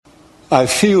I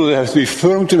feel I have to be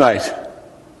firm tonight.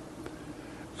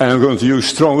 And I'm going to use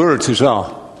strong words as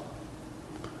well.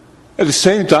 At the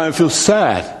same time, I feel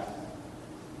sad.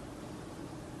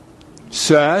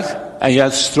 Sad, and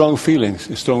yet strong feelings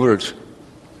and strong words.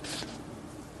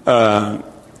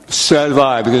 Sad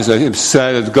why? Because I'm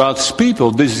sad that God's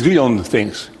people disagree on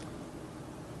things.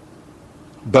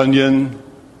 Bunyan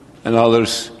and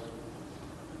others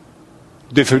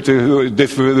differ with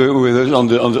us on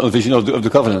the vision of the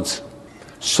covenants.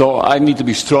 So I need to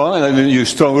be strong, and I need to use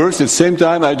strong words. At the same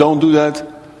time, I don't do that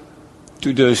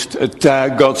to just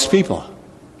attack God's people.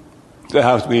 They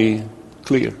have to be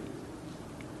clear.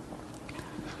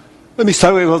 Let me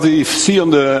start with what we see on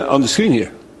the screen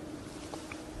here.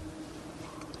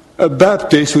 A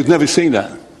Baptist would never sing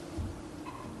that.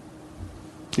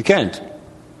 He can't.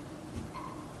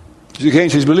 It's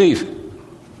against his belief.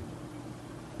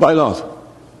 Why not?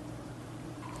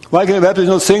 Why can a Baptist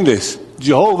not sing this?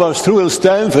 Jehovah's true will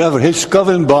stand forever. His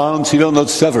covenant bonds he will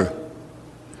not sever.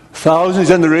 Thousands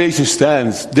generations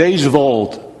stands, days of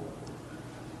old.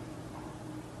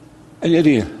 Any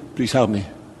idea? Please help me.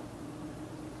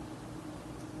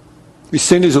 We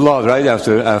sing this a lot, right,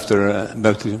 after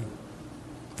baptism.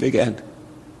 Big end.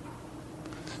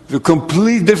 There's a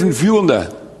complete different view on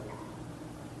that.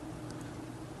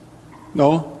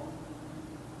 No?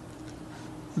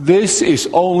 This is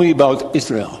only about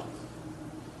Israel.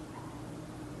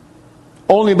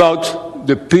 Only about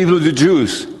the people of the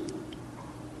Jews.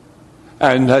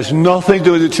 And has nothing to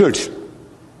do with the church.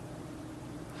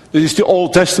 This is the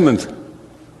Old Testament.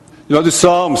 You know, the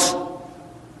Psalms.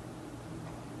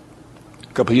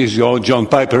 A couple of years ago, John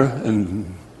Piper,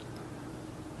 and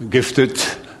gifted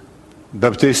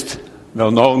Baptist,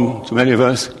 well known to many of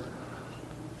us,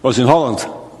 was in Holland.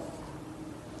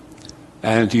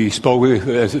 And he spoke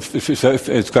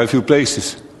at quite a few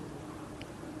places.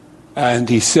 And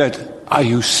he said, "Are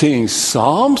you singing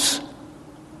Psalms?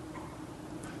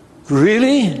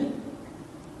 Really?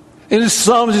 In the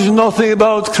Psalms there's nothing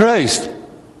about Christ.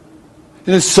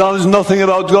 In the Psalms there's nothing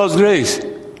about God's grace."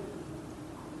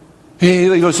 He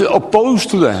was opposed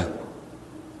to that.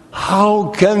 How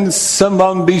can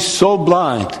someone be so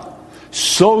blind,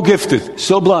 so gifted,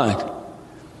 so blind?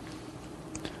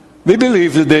 We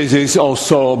believe that this is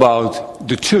also about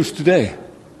the church today.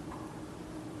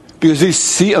 Because we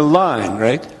see a line,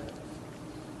 right?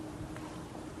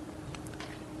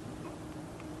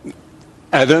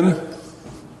 Adam,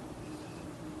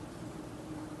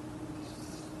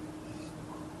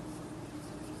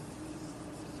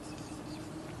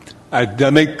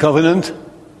 Adamic covenant,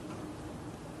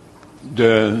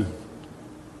 the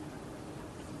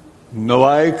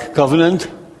Noahic covenant, is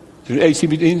there H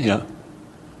between? Yeah.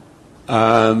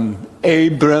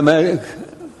 Abraham,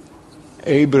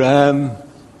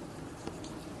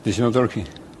 this is not working.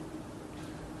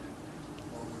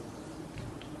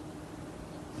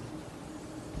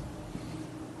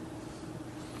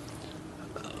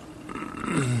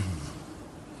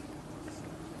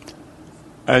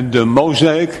 And the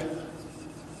Mosaic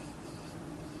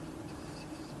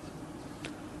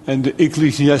and the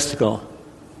ecclesiastical.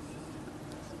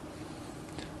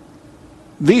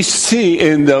 We see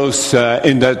in those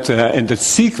in that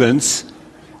sequence,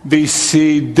 we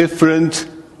see different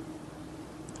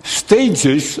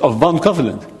stages of one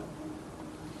covenant.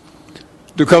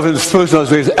 The covenant first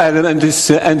was with Adam and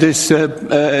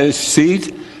his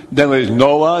seed, then with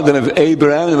Noah, then with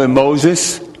Abraham, then with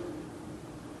Moses.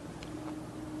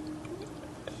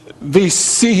 We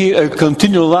see here a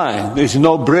continual line. There is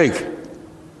no break.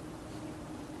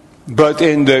 But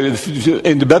in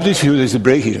the Baptist view, there's a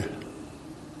break here.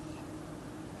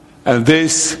 And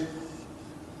this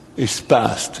is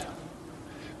past.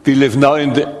 We live now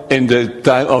in the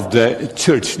time of the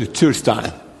church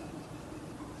time.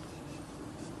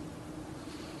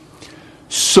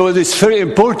 So it is very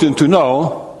important to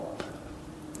know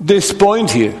this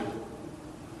point here,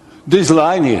 this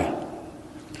line here,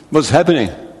 what's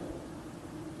happening.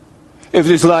 If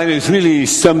this line is really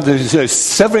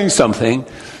severing something,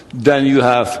 then you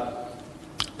have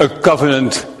a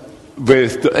covenant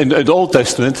with in the Old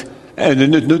Testament and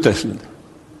in the New Testament.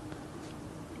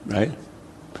 Right?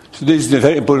 So this is a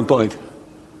very important point.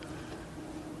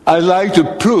 I'd like to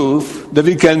prove that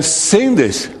we can sing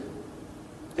this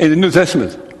in the New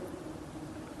Testament.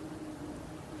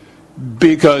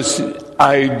 Because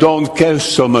I don't care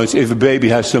so much if a baby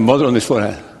has some mother on his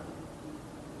forehead.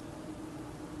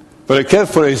 What I care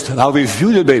for is how we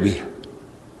view the baby.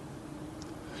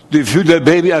 Do we view that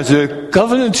baby as a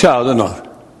covenant child or not?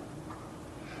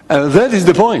 And that is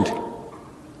the point.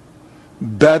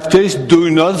 Baptists do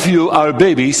not view our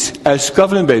babies as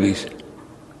covenant babies.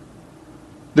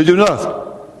 They do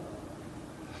not.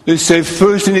 They say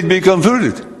first you need to be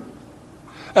converted.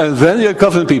 And then you're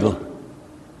covenant people.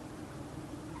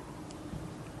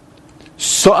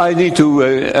 So I need to,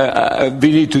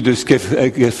 we need to just give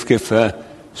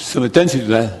some attention to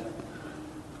that.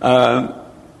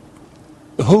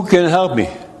 Who can help me?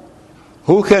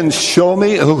 Who can show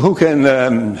me? Who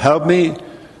can help me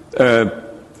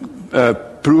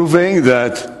proving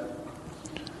that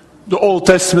the Old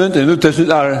Testament and the New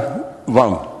Testament are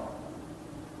one?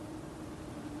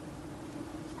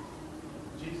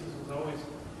 Jesus was always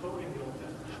quoting the Old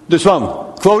Testament. This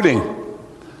one, quoting.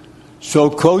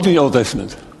 So quoting the Old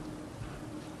Testament.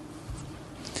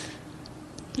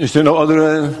 Is there no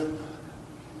other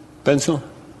pencil?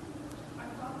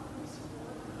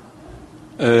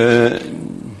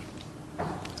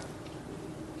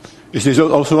 Is this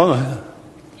also one?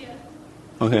 Yeah.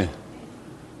 Okay.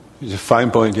 It's a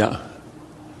fine point, yeah.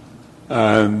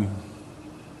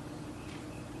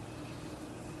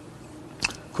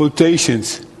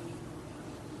 Quotations.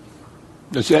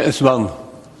 That's one.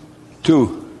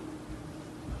 Two.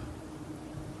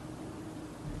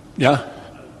 Yeah?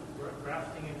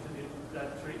 Grafting into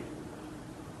that tree.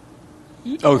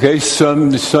 Okay,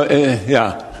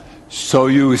 yeah. So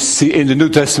you see in the New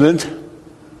Testament,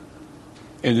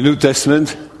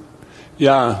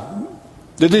 yeah,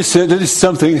 that is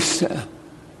something,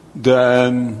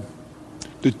 the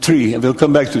tree, and we'll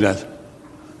come back to that.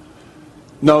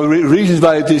 Now, reasons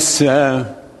why it is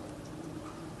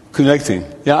connecting.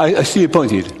 Yeah, I see a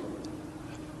point here.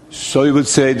 So you would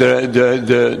say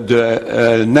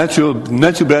the natural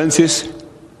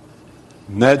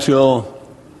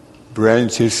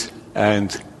branches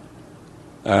and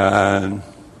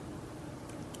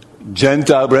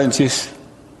Gentile branches.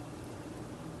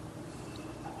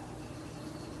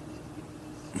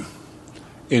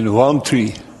 In one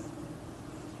tree.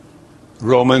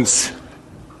 Romans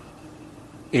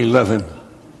 11.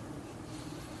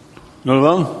 Another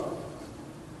one?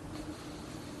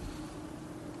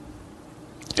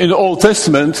 In the Old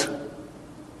Testament,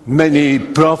 many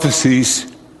prophecies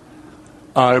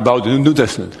are about the New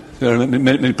Testament. There are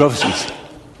many prophecies.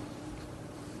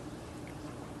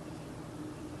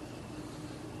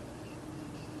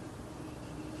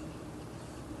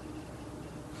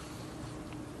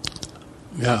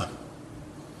 Yeah.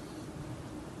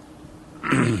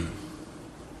 Let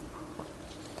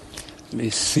me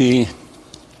see.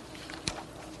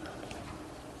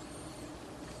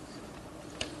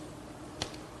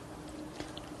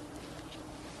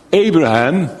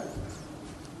 Abraham,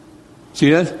 see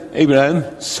that?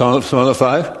 Abraham, son of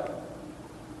five,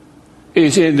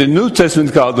 is in the New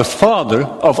Testament called the father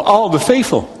of all the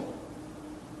faithful.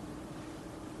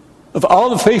 Of all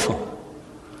the faithful.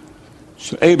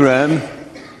 So Abraham,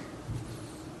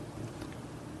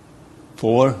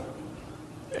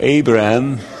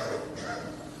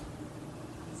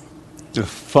 the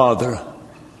father.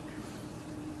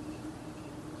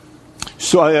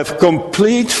 So I have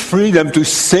complete freedom to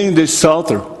sing this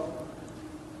psalter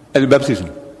at the baptism.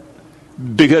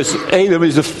 Because Abraham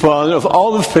is the father of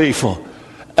all the faithful,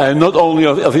 and not only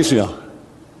of Israel.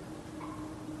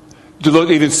 The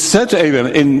Lord even said to Abraham,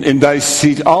 in thy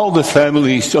seed all the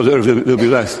families of the earth will be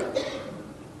blessed.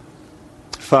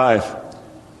 5.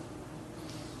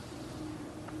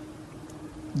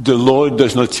 The Lord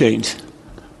does not change.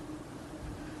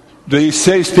 He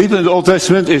saves people in the Old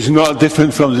Testament is not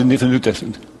different from the New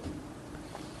Testament.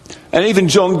 And even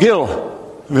John Gill,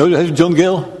 John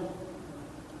Gill,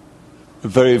 a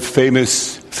very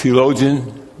famous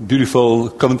theologian, beautiful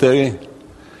commentary,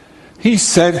 he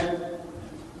said,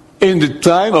 in the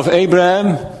time of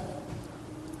Abraham,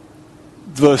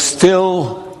 there was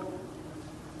still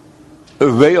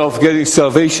a way of getting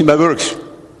salvation by works.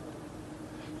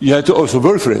 You had to also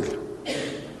work for it.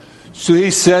 So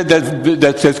he said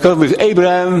that covenant with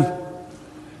Abraham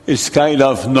is kind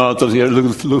of not what you're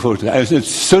looking forward to. And it's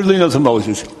certainly not for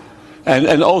Moses.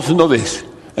 And also not this.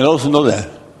 And also not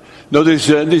that. No, this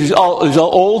is all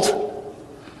old,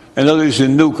 and that is the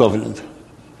new covenant.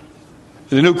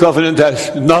 The new covenant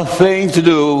has nothing to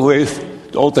do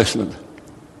with the Old Testament.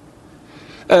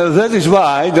 And that is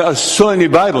why there are so many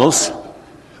Bibles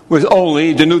with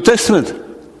only the New Testament.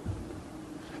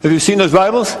 Have you seen those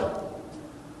Bibles?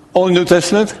 Only New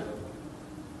Testament?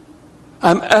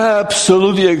 I'm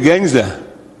absolutely against that.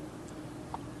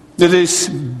 That is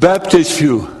Baptist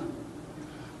view.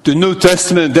 The New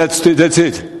Testament, that's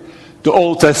it. The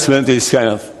Old Testament is kind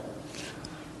of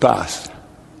past.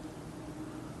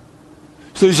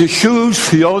 So there's a huge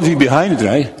theology behind it,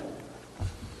 right?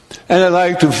 And I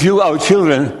like to view our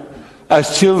children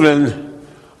as children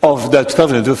of that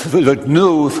covenant. What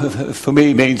new for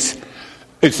me means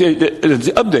it's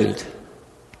updated.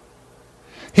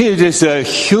 Here it is a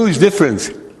huge difference.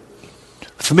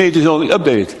 For me it is only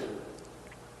updated.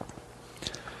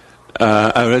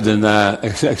 I read an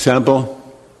example.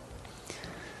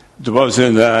 There was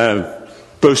a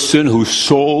person who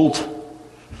sold,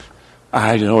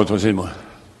 I don't know what it was anymore,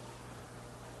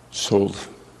 sold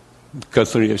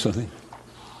cutlery or something.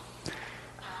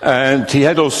 And he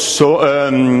had also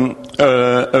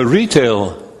a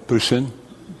retail person.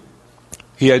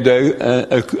 He had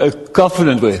a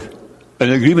covenant with,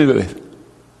 an agreement with,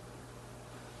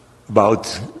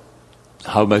 about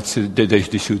how much they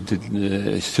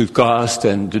should cost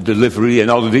and the delivery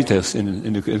and all the details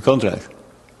in the contract.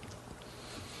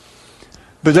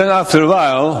 But then after a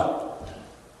while,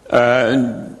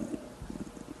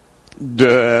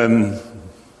 the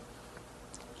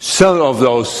seller of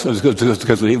those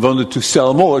cutlery wanted to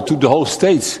sell more to the whole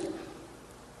States,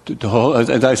 to the whole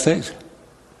entire States.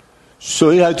 So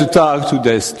he had to talk to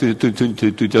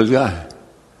that guy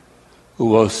who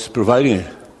was providing it.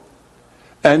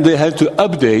 And they had to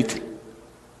update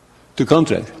the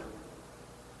contract.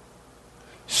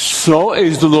 So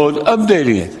is the Lord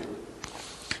updating it.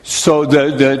 So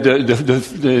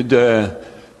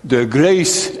the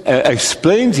grace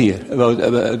explained here about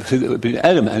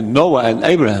Adam and Noah and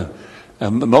Abraham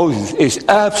and Moses is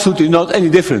absolutely not any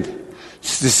different.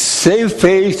 It's the same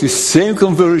faith, the same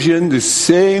conversion, the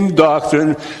same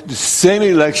doctrine, the same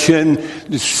election,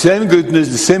 the same goodness,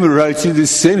 the same righteousness, the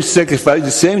same sacrifice,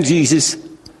 the same Jesus.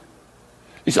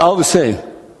 It's all the same.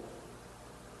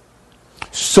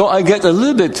 So I get a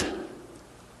little bit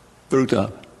worked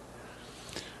up.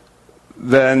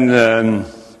 Then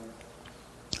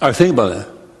I think about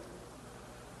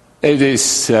it.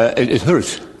 It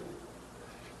hurts.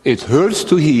 It hurts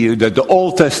to hear that the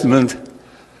Old Testament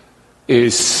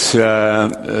is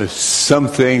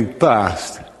something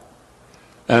past,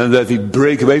 and that we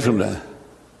break away from that.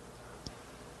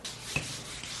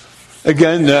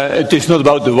 Again, it is not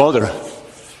about the water.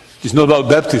 It is not about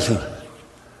baptism.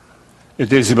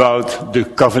 It is about the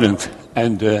covenant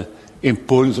and the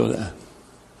importance of that.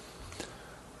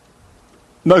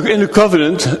 Now, in the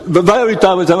covenant, but why are we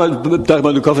talking about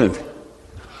the covenant?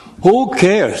 Who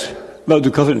cares about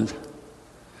the covenant?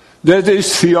 That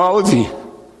is theology.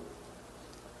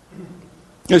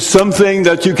 It's something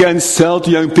that you can't sell to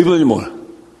young people anymore.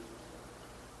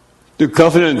 The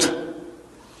covenant.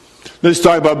 Let's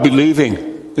talk about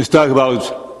believing. Let's talk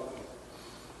about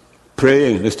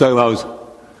praying. Let's talk about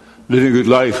living a good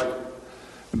life.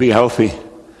 Be healthy.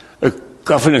 A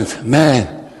covenant.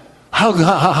 Man.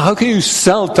 How can you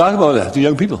talk about that to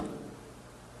young people?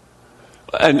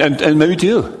 And maybe to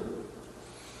you?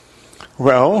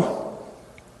 Well,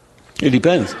 it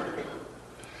depends.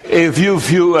 If you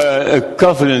view a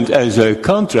covenant as a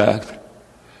contract,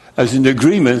 as an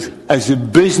agreement, as a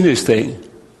business thing,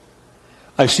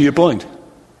 I see your point.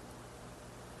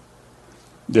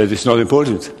 That is not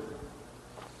important.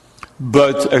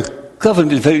 But a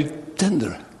covenant is very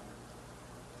tender.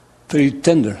 Very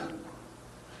tender.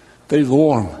 Very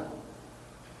warm.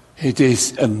 It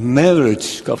is a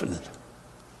marriage covenant.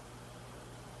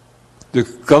 The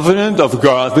covenant of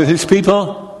God with His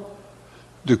people,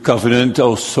 the covenant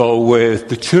also with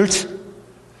the church,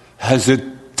 has a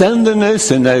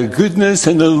tenderness and a goodness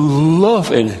and a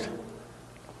love in it.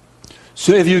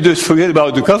 So if you just forget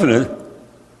about the covenant,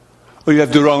 or you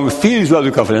have the wrong feelings about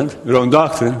the covenant, the wrong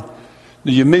doctrine,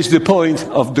 then you miss the point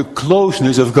of the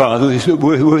closeness of God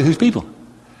with His people.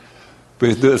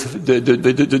 With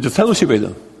the fellowship with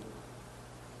them.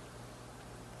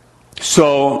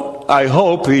 So I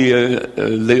hope we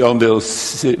later on will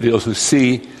also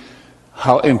see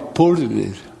how important it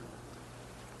is.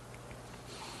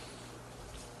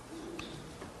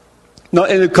 Now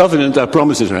in the covenant there are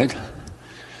promises, right?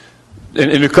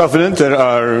 In the covenant there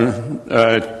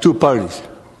are two parties.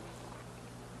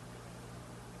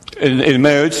 In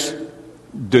marriage,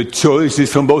 the choice is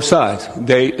from both sides.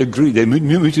 They agree, they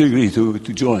mutually agree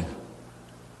to join.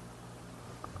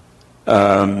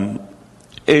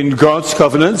 In God's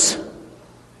covenants,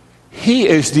 He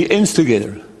is the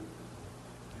instigator.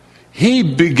 He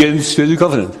begins with the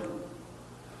covenant.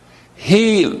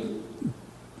 He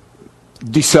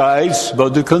decides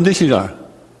what the conditions are.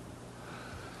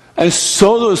 And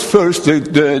so does first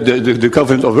the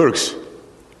covenant of works.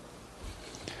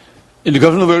 In the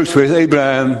covenant of works with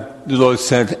Abraham, the Lord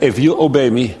said, if you obey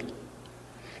me,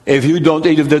 if you don't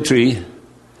eat of that tree,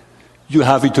 you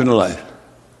have eternal life.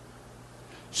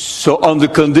 So on the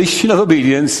condition of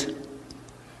obedience,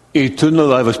 eternal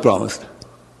life was promised.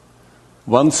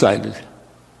 One-sided.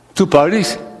 Two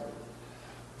parties,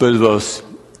 but it was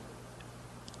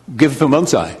given from one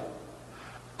side.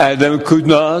 Adam could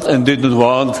not and did not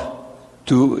want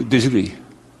to disagree.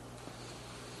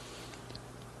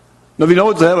 Now we know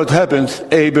what happened.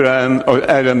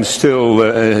 Adam still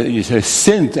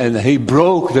sinned, and he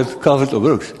broke that covenant of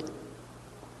works.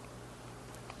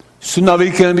 So now we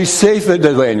can't be safe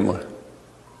that way anymore.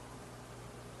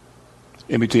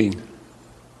 In between,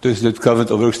 does that covenant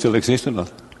of works still exist or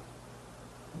not?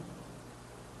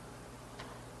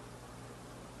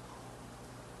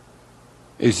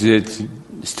 Is it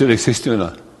still existing or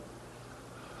not?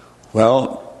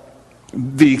 Well,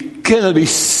 we cannot be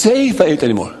saved by it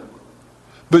anymore.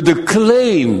 But the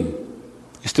claim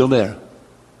is still there.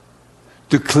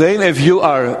 The claim, if you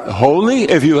are holy,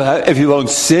 if you won't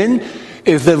sin,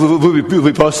 if that would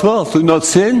be possible to not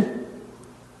sin,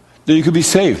 then you could be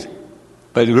saved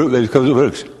by the covenant of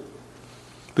works.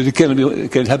 But it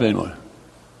can't happen anymore.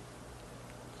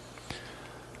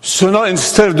 So now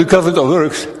instead of the covenant of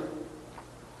works,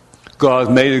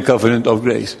 God made a covenant of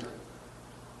grace.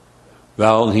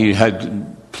 Well, he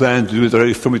had planned to do it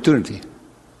already from eternity.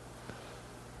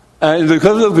 And in the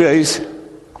covenant of grace,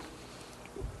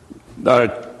 there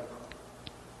are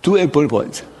two important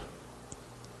points.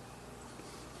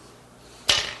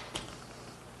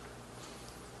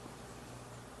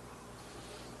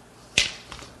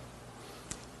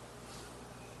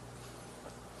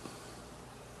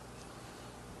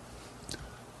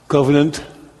 Covenant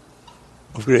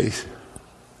of grace.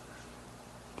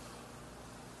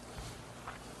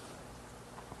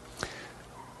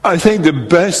 I think the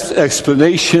best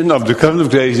explanation of the covenant of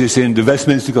grace is in the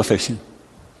Westminster Confession.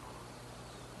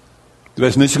 The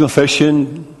Westminster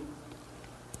Confession,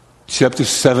 chapter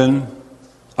 7,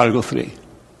 article 3.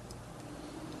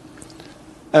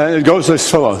 And it goes as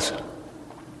follows.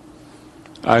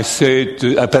 I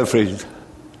paraphrase it.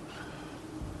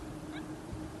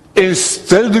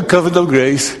 Instead of the covenant of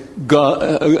grace, God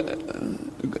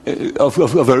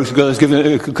has given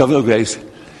a covenant of grace.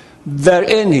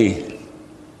 Therein he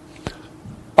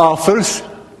offers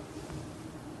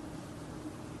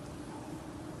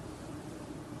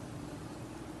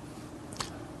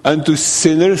unto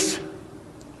sinners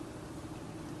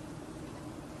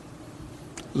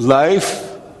life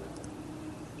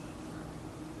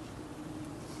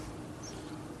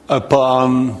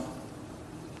upon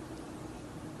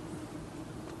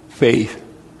faith.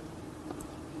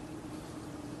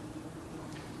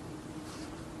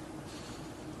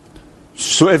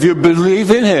 So if you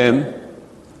believe in him,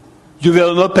 you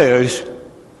will not perish,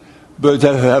 but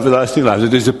have everlasting life.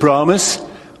 It is a promise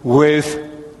with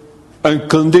a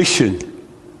condition.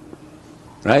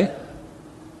 Right?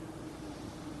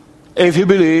 If you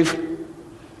believe,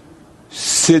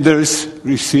 sinners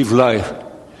receive life.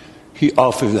 He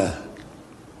offers that.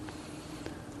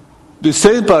 The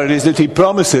second part is that he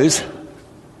promises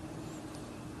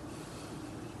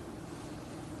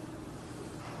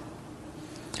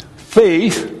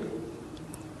faith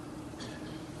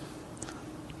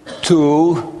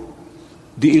to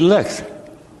the elect.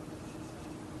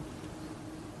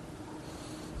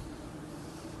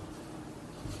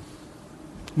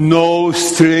 No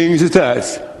strings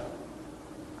attached.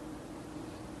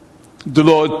 The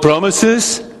Lord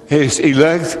promises his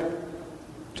elect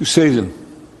to save them,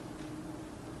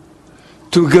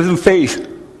 to give them faith,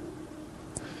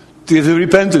 to give them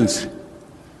repentance,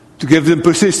 to give them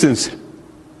persistence,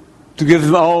 to give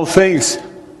them all things.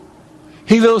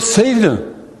 He will save them.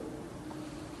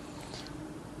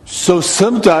 So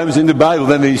sometimes in the Bible,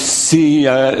 when we see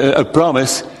a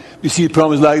promise, we see a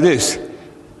promise like this: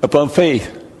 upon faith,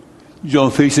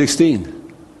 John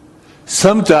 3:16.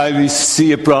 Sometimes we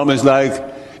see a promise like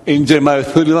in Jeremiah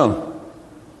 31.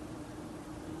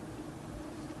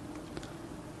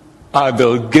 I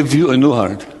will give you a new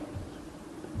heart.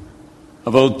 I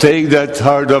will take that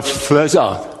heart of flesh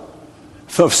out,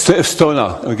 of stone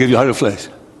out, and give you a heart of flesh.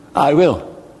 I will.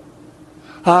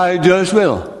 I just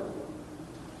will.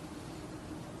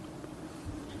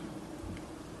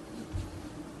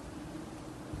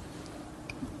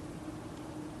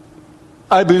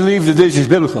 I believe that this is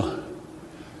biblical.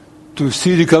 To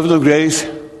see the covenant of grace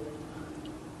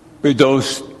with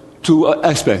those two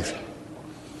aspects.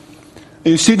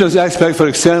 And you see those aspects, for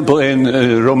example, in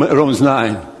Romans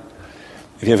 9.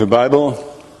 If you have a Bible,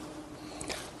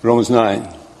 Romans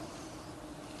 9.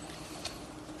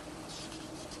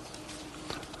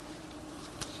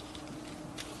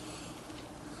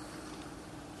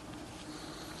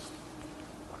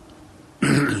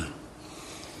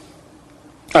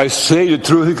 I say the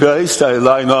truth in Christ, I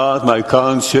lie not, my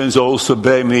conscience also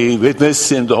bear me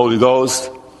witness in the Holy Ghost,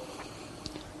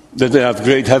 that I have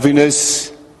great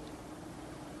heaviness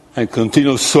and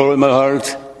continual sorrow in my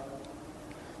heart.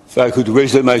 If I could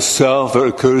wish that myself were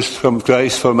accursed from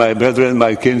Christ for my brethren,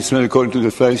 my kinsmen according to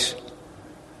the flesh,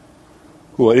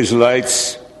 who are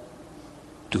Israelites,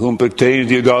 to whom pertain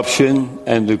the adoption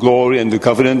and the glory and the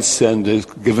covenants and the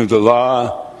giving of the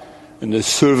law and the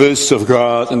service of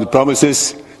God and the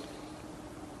promises,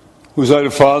 whose are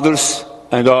the fathers,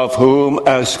 and of whom,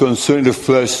 as concerning the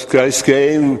flesh, Christ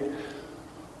came,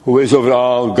 who is over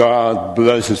all God,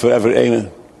 blessed forever. Amen.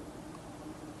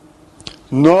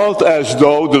 Not as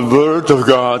though the word of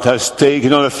God has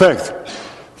taken on effect,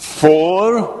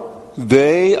 for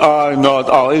they are not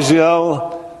all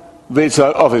Israel, which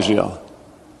are of Israel.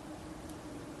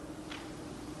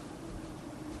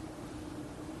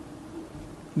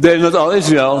 They are not all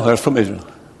Israel, who are from Israel.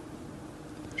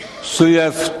 So you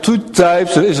have two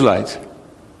types of Israelites,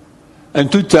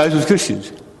 and two types of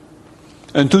Christians,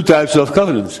 and two types of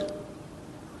covenants.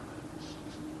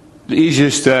 The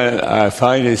easiest I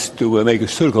find is to make a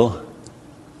circle.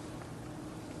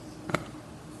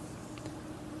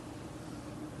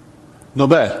 Not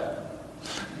bad.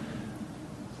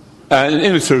 And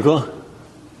in a circle.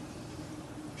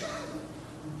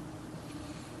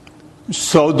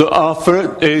 So the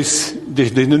offer is,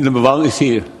 this number one is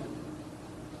here.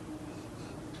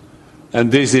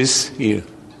 And this is here.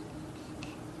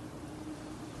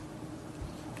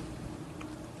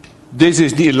 This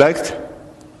is the elect.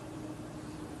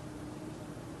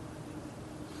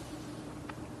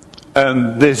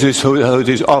 And this is how it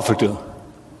is offered to.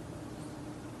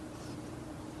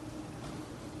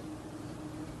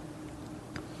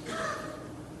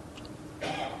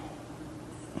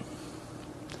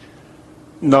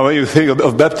 Now when you think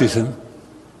of baptism,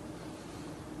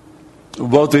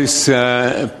 what is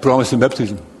promised in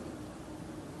baptism?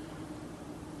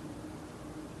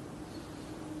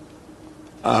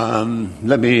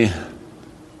 Let me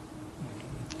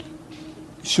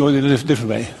show it in a different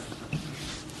way.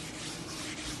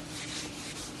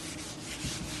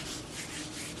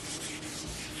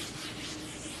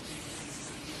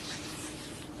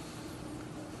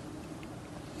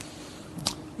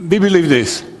 We believe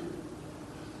this,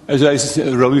 as I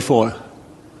wrote before.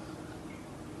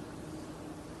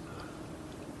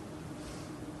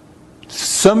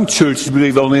 Some churches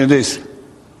believe only in this,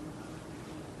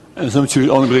 and some churches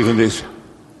only believe in this.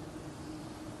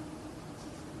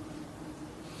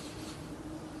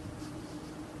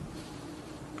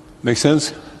 Make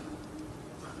sense?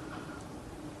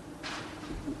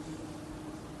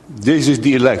 This is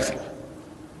the elect.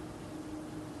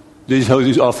 This is how it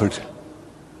is offered.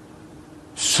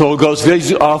 So God's grace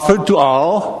is offered to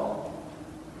all,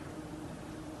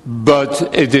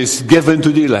 but it is given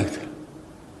to the elect.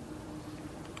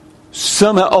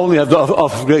 Some only have the offer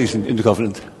of grace in the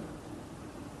covenant.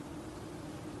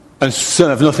 And some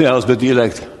have nothing else but the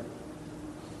elect.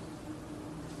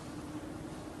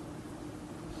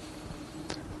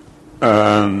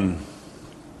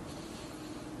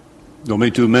 Don't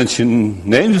need to mention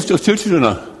names of churches or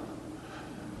not?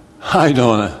 I don't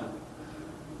want to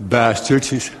bash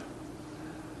churches.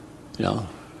 You know.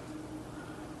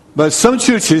 But some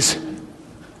churches,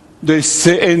 they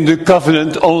say in the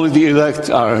covenant only the elect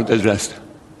are addressed.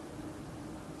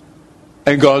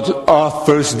 And God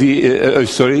offers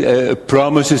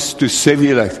promises to save the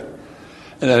elect.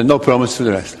 And there are no promise for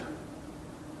the rest.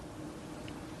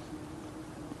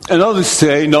 And others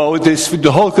say, no,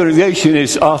 the whole congregation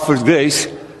is offered grace,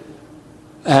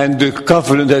 and the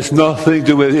covenant has nothing to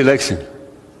do with election.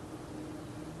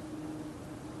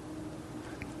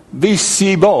 We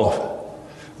see both.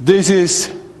 This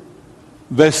is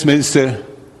Westminster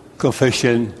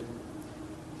Confession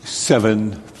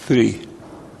 7:3. You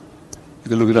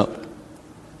can look it up.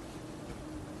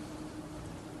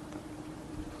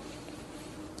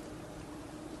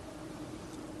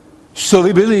 So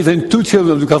we believe in two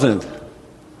children of the covenant.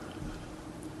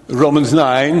 Romans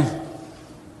 9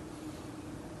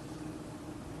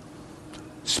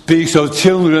 speaks of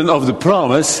children of the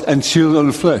promise and children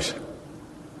of the flesh.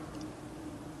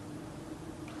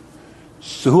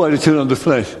 So who are the children of the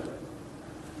flesh?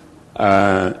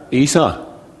 Esau,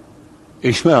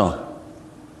 Ishmael.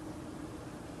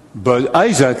 But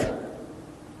Isaac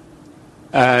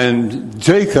and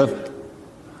Jacob,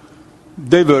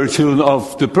 they were children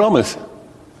of the promise.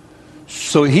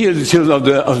 So here the children of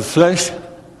the flesh,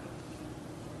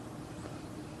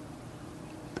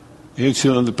 here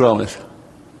children of the promise.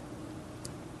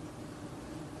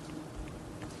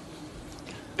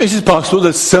 Is it possible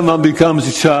that someone becomes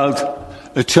a child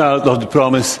of the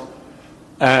promise,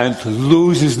 and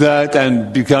loses that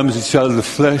and becomes a child of the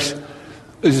flesh?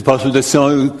 Is it possible that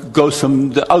someone goes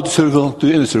from the outer circle to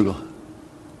the inner circle?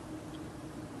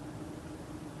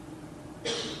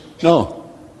 No.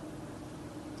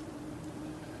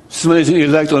 Someone is an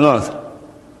elect or not.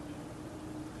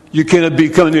 You cannot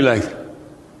become an elect.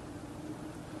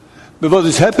 But what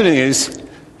is happening is,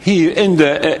 here in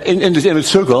this inner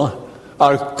circle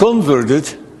are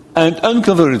converted and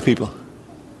unconverted people.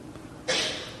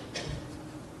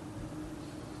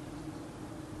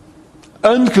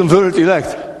 Unconverted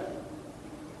elect.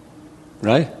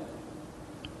 Right?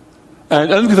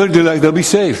 And unconverted elect, they'll be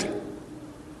saved.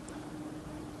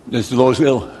 That's the Lord's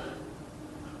will.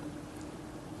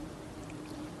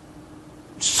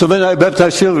 So when I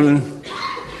baptize children,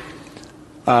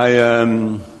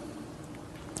 I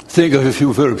think of a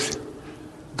few verbs.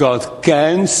 God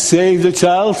can save the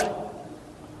child.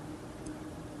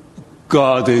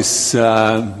 God is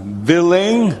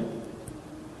willing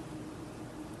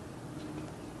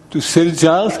to save the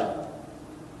child.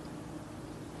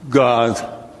 God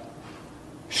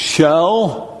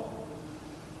shall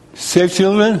save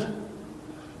children,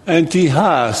 and He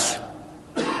has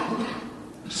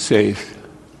saved.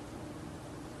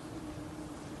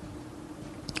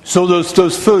 So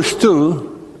those first two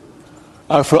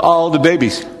are for all the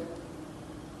babies.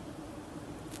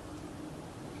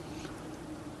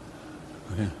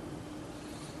 Okay.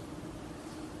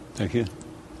 Thank you.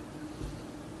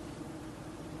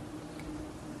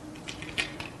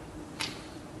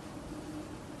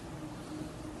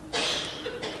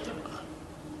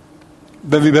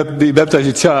 When we baptize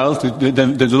a child,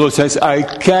 then the Lord says, I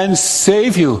can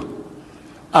save you.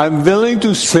 I'm willing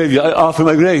to save you. I offer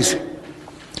my grace.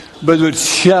 But with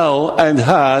shall and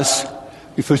has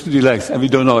refers to the elect, and we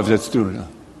don't know if that's true or not.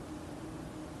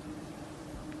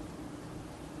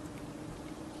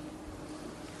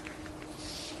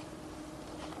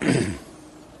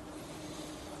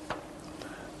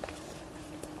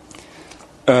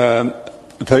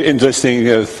 A very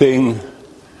interesting thing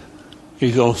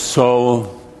is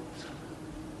also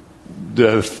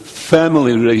the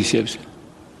family relationships.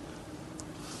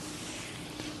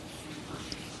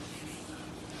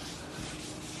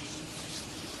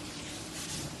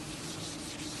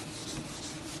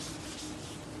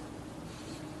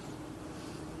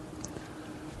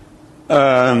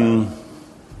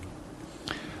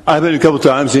 I've been a couple of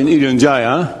times in Irian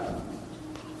Jaya.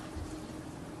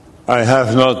 I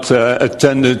have not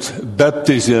attended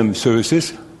baptism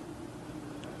services,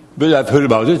 but I've heard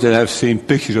about it and I've seen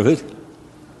pictures of it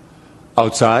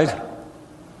outside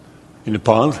in the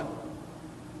pond.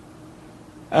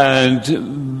 And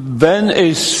when are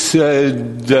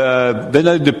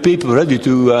the people ready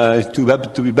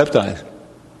to be baptized?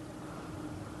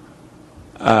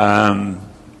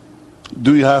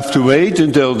 Do you have to wait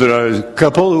until there are a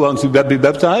couple who want to be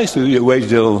baptized? Do you wait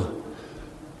till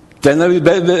 10 are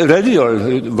ready, or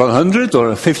 100,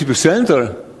 or 50%?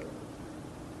 Or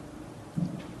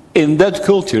in that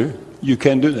culture, you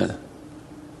can do that.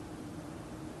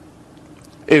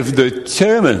 If the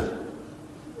chairman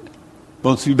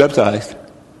wants to be baptized,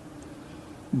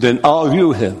 then I'll agree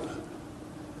with him,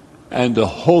 and the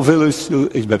whole village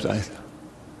is baptized.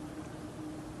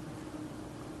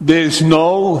 There's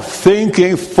no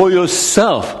thinking for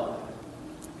yourself.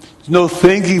 There's no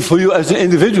thinking for you as an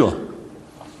individual.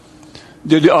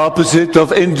 They're the opposite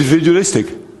of individualistic.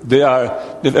 They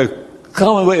have a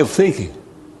common way of thinking.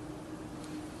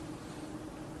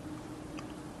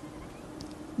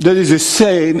 That is the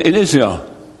same in Israel.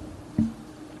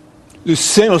 The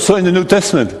same also in the New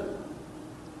Testament.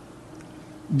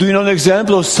 Do you know an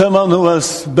example of someone who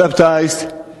was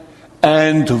baptized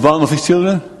and one of his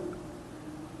children?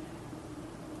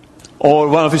 Or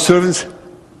one of his servants?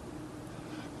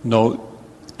 No,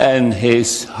 and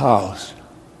his house.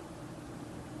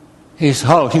 His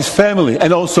house, his family,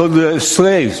 and also the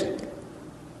slaves.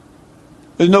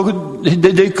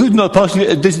 They could not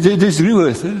possibly disagree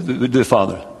with the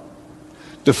father.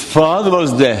 The father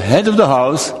was the head of the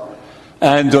house,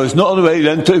 and there was no other way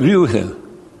than to agree with him.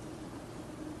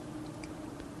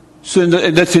 So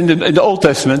that's in the Old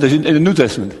Testament, that's in the New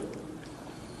Testament.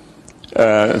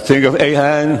 Think of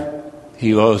Achan.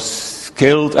 He was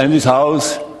killed and his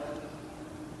house.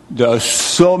 There are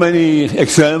so many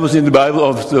examples in the Bible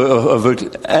of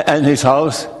it and his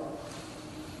house.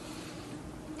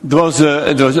 There was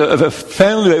a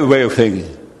family way of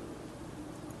thinking.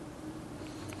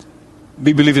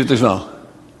 We believe it as well.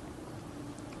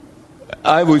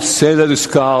 I would say that it's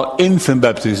called infant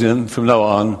baptism from now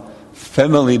on,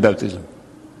 family baptism.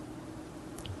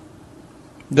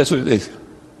 That's what it is.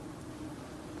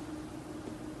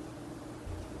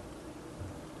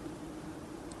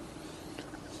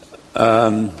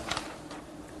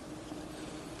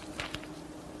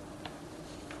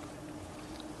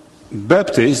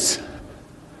 Baptists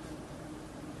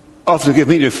often give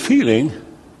me the feeling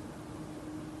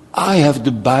I have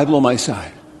the Bible on my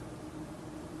side.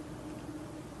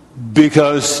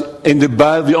 Because in the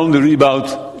Bible we only read about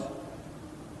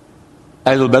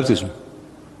adult baptism.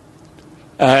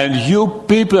 And you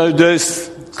people are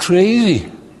just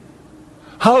crazy.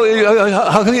 How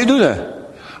can you do that?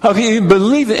 How can you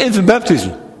believe in infant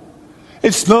baptism?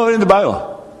 It's nowhere in the Bible.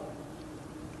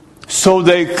 So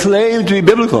they claim to be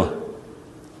biblical.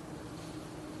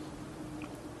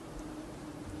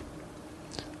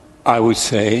 I would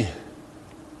say,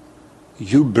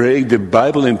 you break the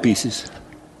Bible in pieces.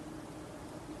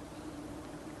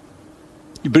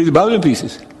 You break the Bible in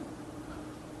pieces.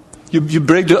 You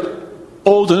break the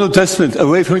Old and New Testament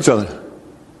away from each other.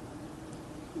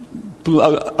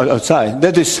 Outside.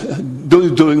 That is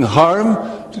doing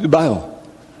harm to the Bible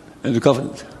and the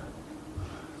covenant.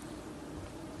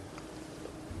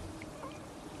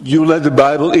 You let the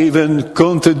Bible even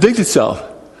contradict itself.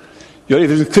 You're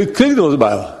even critical of the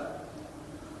Bible.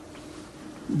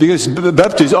 Because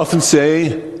Baptists often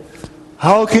say,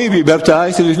 how can you be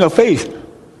baptized if there's no faith?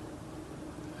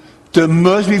 There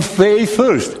must be faith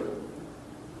first.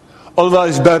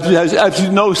 Otherwise, baptism has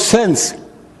absolutely no sense.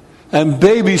 And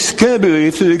babies can't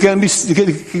believe, so they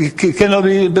cannot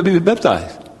be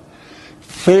baptized.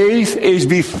 Faith is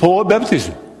before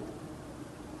baptism.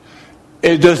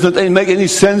 It does not make any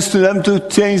sense to them to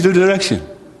change the direction,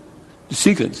 the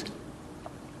sequence.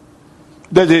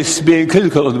 That is being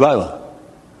critical of the Bible.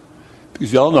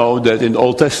 Because we all know that in the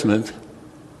Old Testament,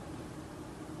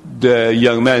 the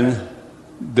young men,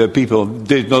 the people,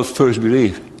 did not first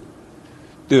believe.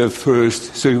 They were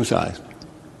first circumcised.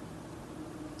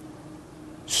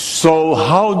 So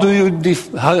how do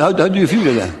you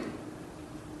feel that?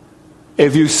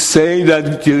 If you say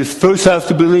that you first have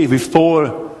to believe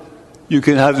before you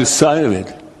can have the sign of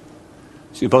it,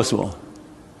 it's impossible.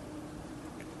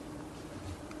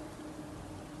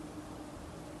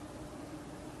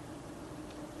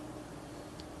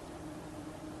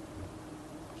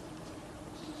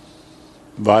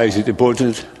 Why is it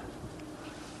important?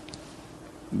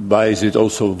 Why is it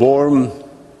also warm?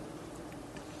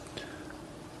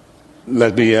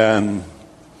 Let me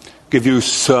give you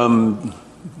some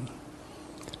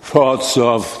thoughts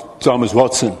of Thomas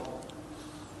Watson.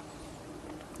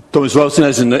 Thomas Watson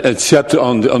has a chapter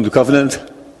on the covenant,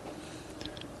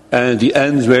 and he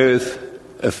ends with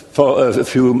a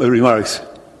few remarks.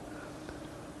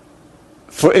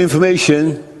 For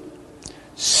information,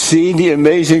 see the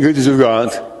amazing goodness of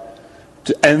God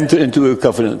to enter into a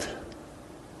covenant.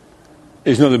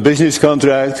 It's not a business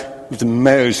contract, it's a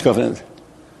marriage covenant.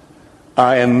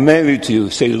 I am married to you,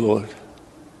 say the Lord.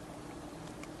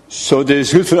 So it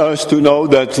is good for us to know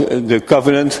that the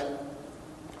covenant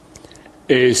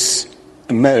is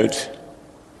a marriage.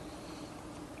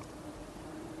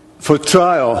 For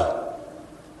trial,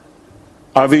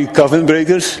 are we covenant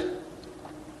breakers?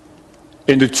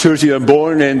 In the church you are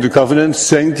born in the covenant,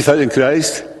 sanctified in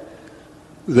Christ.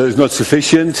 That is not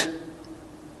sufficient.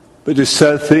 But the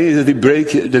sad thing is that we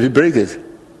break it.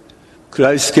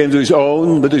 Christ came to his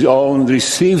own, but his own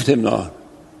received him not.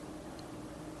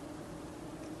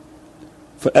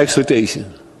 For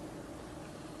exhortation.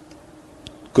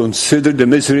 Consider the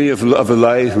misery of a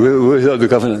life without the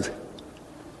covenant.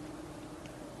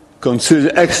 Consider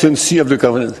the excellency of the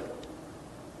covenant.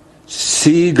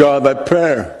 See God by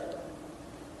prayer.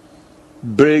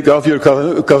 Break off your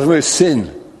covenant with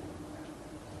sin.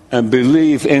 And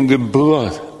believe in the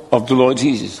blood of the Lord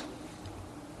Jesus.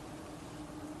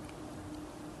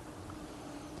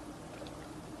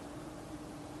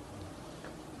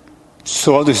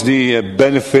 So what is the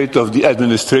benefit of the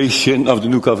administration of the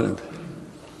new covenant?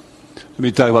 Let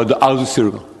me talk about the outer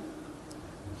circle.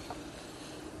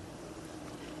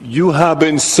 You have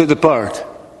been set apart.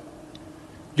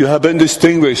 You have been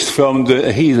distinguished from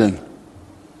the heathen.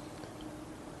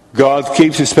 God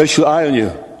keeps a special eye on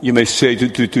you, you may say to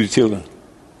the children.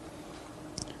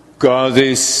 God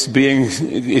is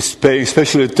paying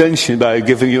special attention by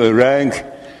giving you a rank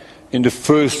in the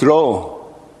first row.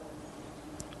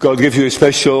 God gives you a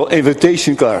special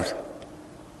invitation card.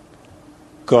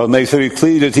 God makes very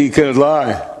clear that he cannot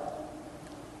lie.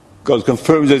 God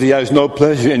confirms that he has no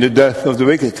pleasure in the death of the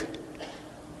wicked.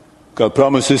 God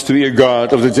promises to be a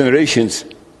God of the generations.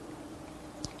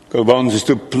 God wants us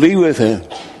to plead with him.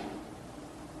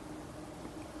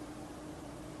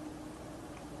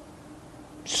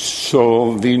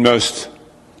 So we must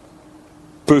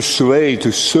persuade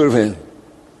to serve him.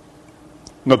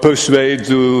 Not persuade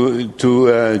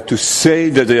to say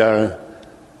that they are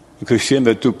a Christian,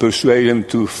 but to persuade them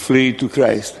to flee to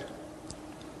Christ.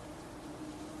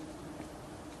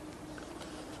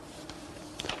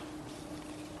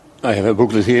 I have a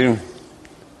booklet here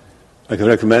I can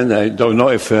recommend. I don't know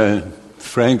if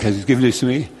Frank has given this to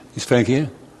me. Is Frank here?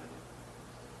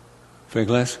 Frank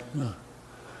Glass? No.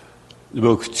 The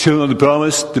book Children of the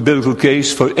Promise, The Biblical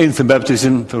Case for Infant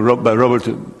Baptism by Robert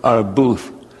R.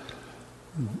 Booth.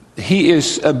 He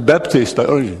is a Baptist by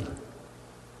origin.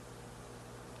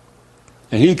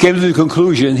 And he came to the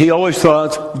conclusion, he always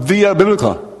thought, we are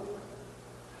biblical.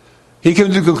 He came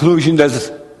to the conclusion that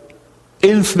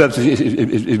infant baptism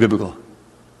is biblical.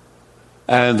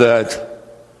 And that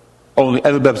only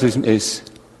adult baptism is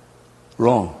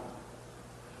wrong.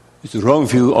 It's the wrong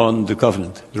view on the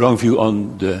covenant, the wrong view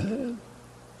on the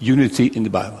unity in the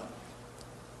Bible.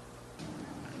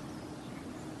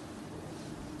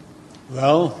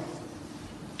 Well,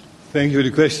 thank you for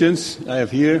the questions I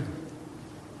have here.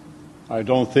 I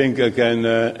don't think I can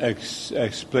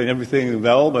explain everything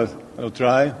well, but I'll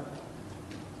try.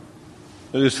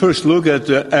 Let us first look at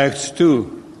Acts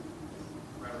 2.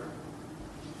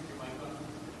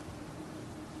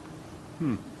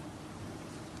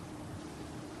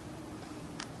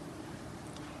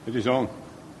 It is on.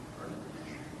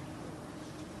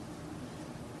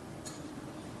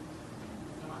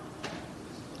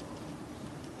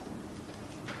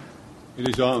 It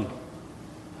is on.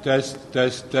 Test.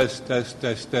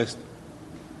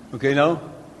 Okay now?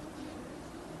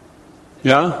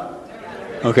 Yeah?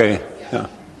 Okay. Yeah.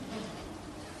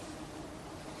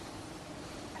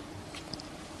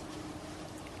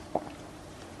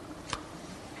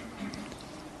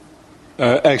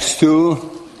 Acts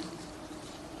 2.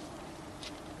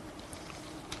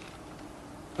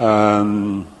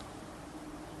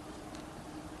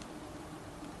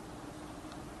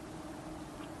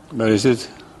 Where is it?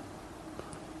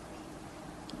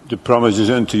 The promise is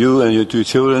unto you and to your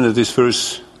children. That is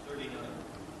verse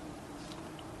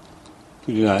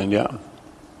 39, yeah.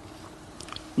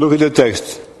 Look at the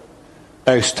text.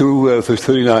 Acts 2, verse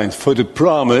 39. For the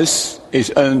promise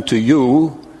is unto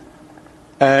you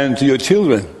and to your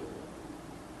children,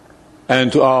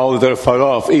 and to all that are far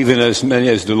off, even as many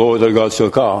as the Lord our God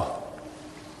shall call.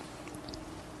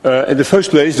 In the first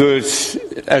place, the words,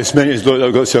 as many as the Lord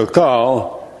our God shall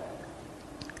call,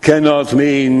 cannot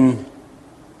mean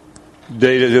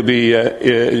they that will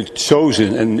be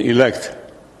chosen and elect.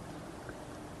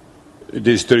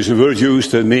 There is a word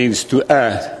used that means to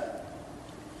add.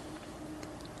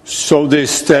 So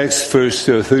this text, verse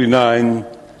 39,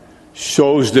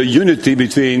 shows the unity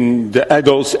between the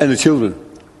adults and the children.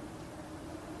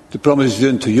 The promise is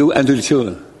unto you and to the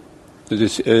children. That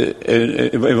is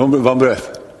in one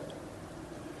breath.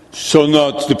 So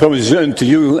not the promise is unto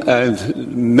you and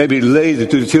maybe later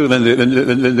to the children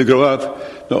when they grow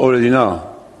up, not already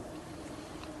now.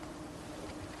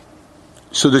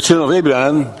 So the children of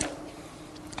Abraham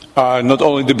are not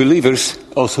only the believers,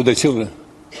 also the children.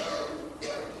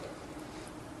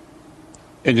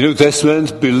 In the New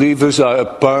Testament, believers are a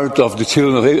part of the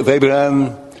children of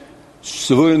Abraham.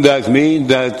 So wouldn't that mean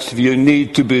that you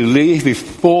need to believe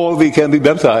before we can be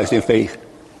baptized in faith?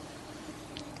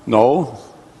 No.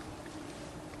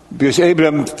 Because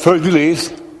Abraham first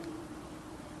believed,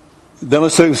 then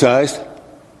was circumcised,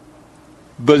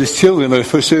 but his children were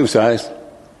first circumcised,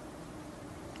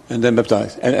 and then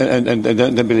baptized, and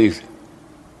then believed.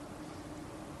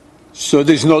 So it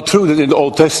is not true that in the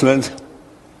Old Testament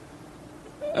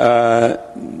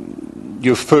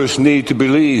you first need to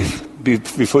believe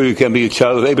before you can be a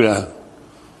child of Abraham.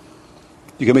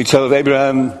 You can be a child of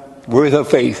Abraham without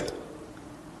faith.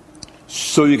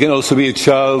 So you can also be a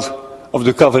child of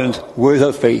the covenant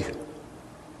without faith.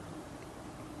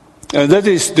 And that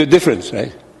is the difference,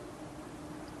 right?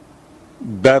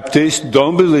 Baptists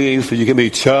don't believe that you can be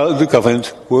a child of the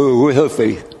covenant without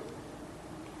faith.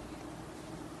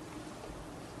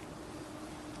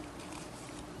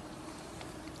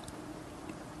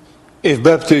 If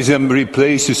baptism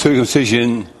replaced the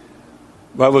circumcision,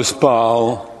 why was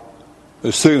Paul,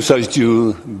 a circumcised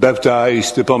Jew,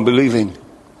 baptized upon believing?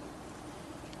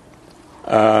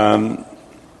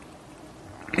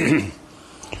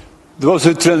 There was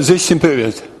a transition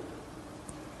period.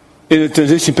 In the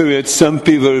transition period, some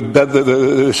people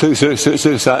were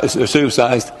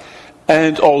circumcised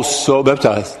and also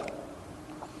baptized.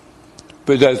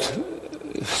 But that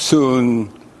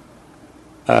soon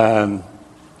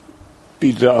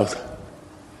petered out.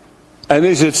 And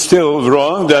is it still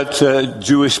wrong that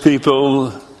Jewish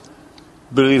people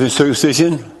believe in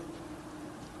circumcision?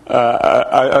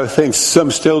 I think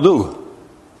some still do.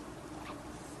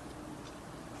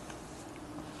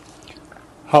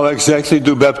 How exactly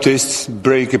do Baptists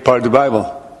break apart the Bible?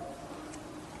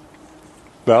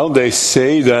 Well, they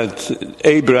say that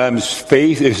Abraham's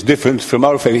faith is different from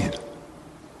our faith.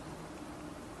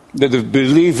 that the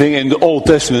believing in the Old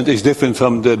Testament is different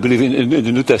from the believing in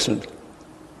the New Testament.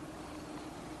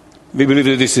 We believe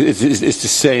that it's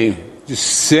the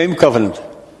same covenant,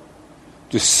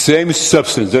 the same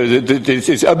substance.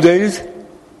 It's updated.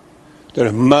 There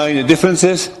are minor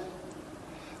differences,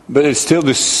 but it's still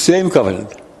the same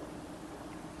covenant.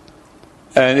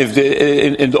 And if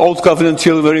in the Old Covenant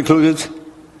children were included,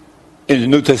 in the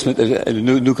New Testament, in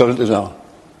the New Covenant as well.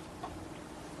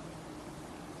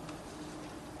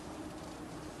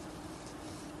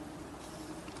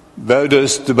 Where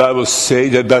does the Bible say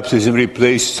that baptism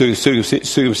replaced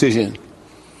circumcision?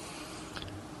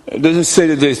 It doesn't say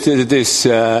that it is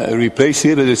replaced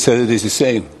here, but it says it is the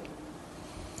same.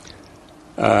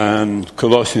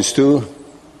 Colossians 2,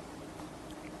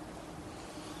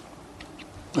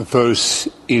 verse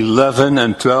 11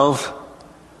 and 12.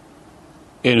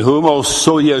 In whom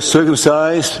also ye are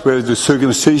circumcised, with the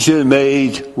circumcision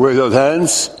made without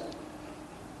hands,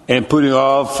 and putting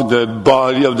off the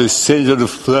body of the sins of the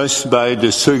flesh by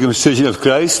the circumcision of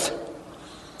Christ,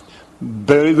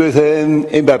 buried with him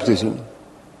in baptism.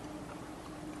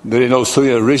 Wherein also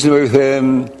ye are risen with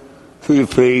him through the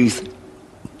faith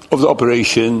of the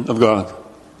operation of God,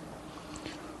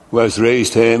 who has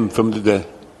raised him from the dead.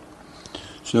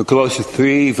 So in Colossians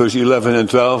 3, verse 11 and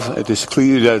 12, it is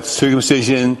clear that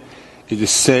circumcision is the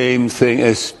same thing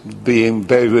as being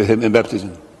buried with him in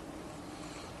baptism.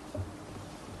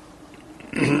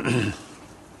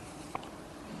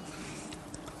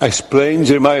 I explain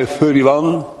Jeremiah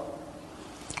 31,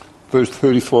 verse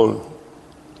 34.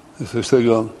 Verse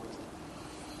 31.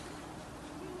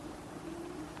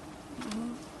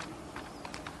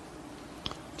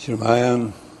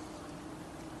 Jeremiah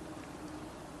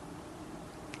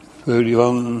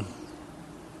 31.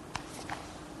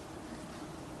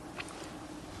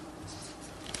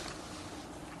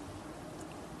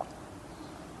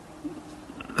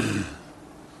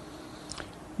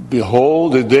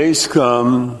 Behold, the days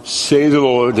come, say the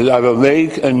Lord, that I will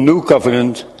make a new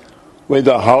covenant with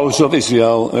the house of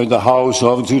Israel and the house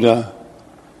of Judah,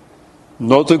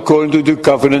 not according to the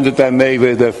covenant that I made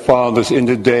with their fathers in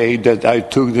the day that I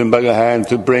took them by the hand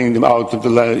to bring them out of the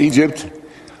land of Egypt,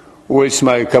 which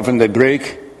my covenant they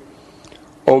break,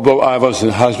 although I was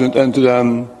a husband unto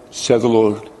them, said the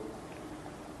Lord.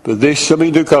 But this shall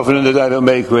be the covenant that I will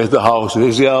make with the house of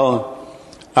Israel.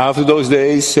 After those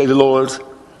days, say the Lord,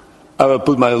 I will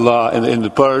put my law in the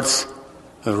parts,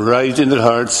 and write in their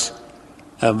hearts,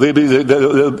 and will be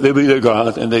their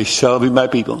God, and they shall be my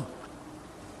people.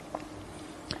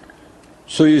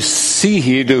 So you see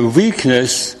here the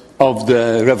weakness of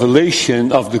the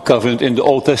revelation of the covenant in the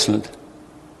Old Testament.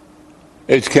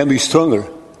 It can be stronger.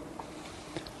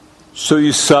 So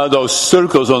you saw those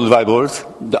circles on the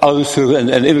whiteboard, the outer circle and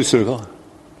the inner circle.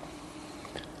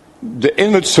 The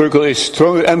inward circle is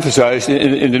strongly emphasized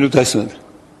in the New Testament.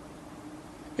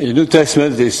 In the New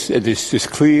Testament, it is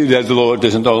clear that the Lord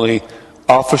doesn't only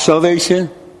offer salvation,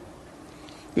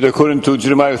 but according to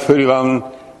Jeremiah 31,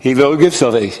 He will give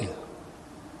salvation.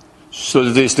 So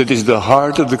that is the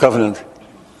heart of the covenant,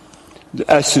 the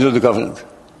essence of the covenant.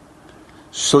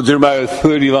 So Jeremiah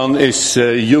 31 is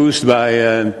used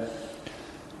by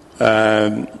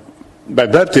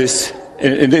Baptists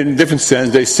in a different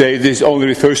sense. They say this only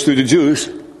refers to the Jews.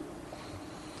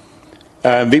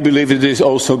 We believe it is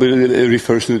also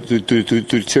refers to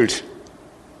the church.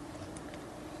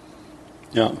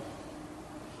 Yeah.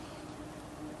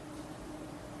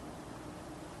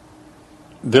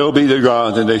 They'll be their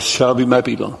God and they shall be my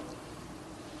people.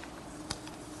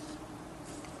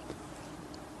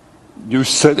 You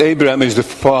said Abraham is the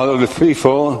father of the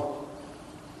faithful.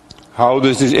 How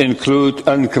does this include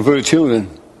unconverted children?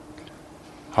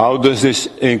 How does this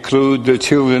include the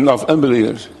children of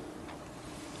unbelievers?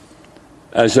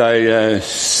 As I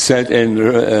said in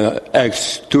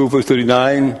Acts 2 verse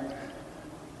 39,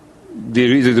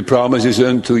 the promise is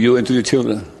unto you and to your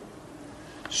children.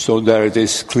 So there it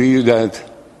is clear that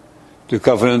the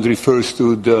covenant refers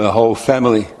to the whole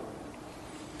family.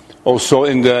 Also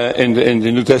in the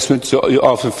New Testament, so you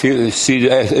often see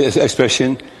the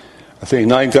expression, I think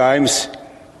 9 times,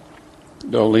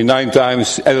 only 9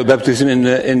 times adult baptism in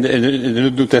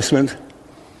the New Testament.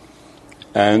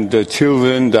 And the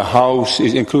children, the house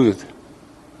is included.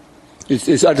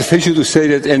 It's artificial to say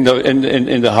that in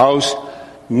the house,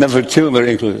 never children were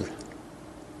included.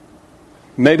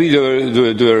 Maybe there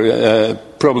were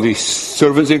probably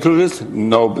servants included,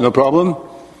 no problem.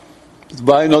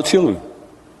 Why not children?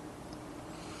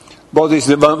 What is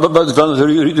one of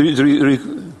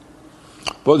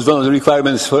the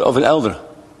requirements of an elder?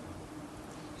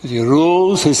 He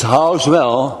rules his house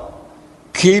well,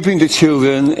 keeping the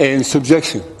children in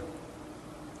subjection.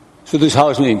 So this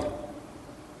house mean?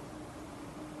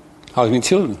 House mean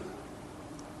children.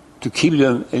 To keep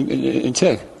them in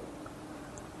check.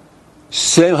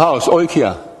 Same house,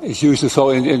 oikia, is used also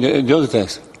in the other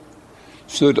text.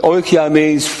 So the oikia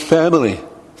means family.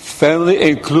 Family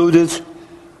included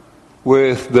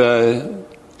with the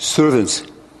servants.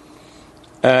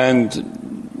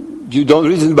 And you don't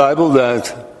read in the Bible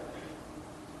that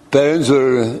parents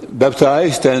are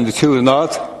baptized and the children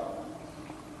not,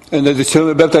 and that the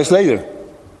children are baptized later.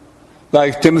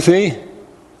 Like Timothy.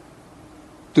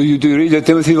 Do you read that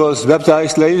Timothy was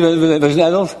baptized later when he was an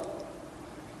adult?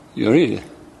 You read it.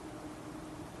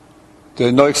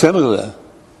 There's no example of that.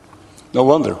 No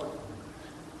wonder.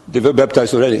 They were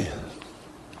baptized already.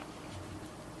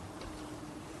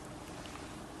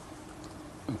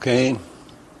 Okay.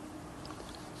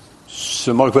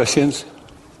 Some more questions?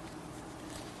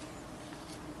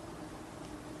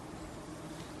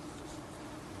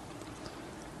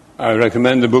 I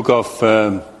recommend the book of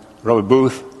Robert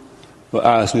Booth. We'll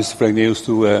ask Mr. Frank Niels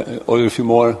to order a few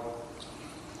more.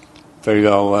 Very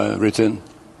well written.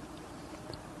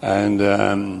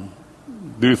 And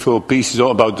beautiful pieces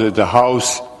all about the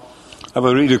house. I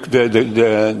will read the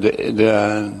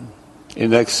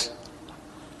index.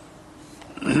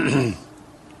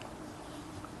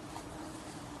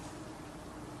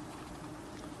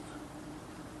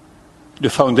 The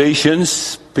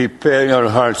foundations, preparing our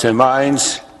hearts and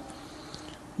minds.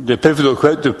 The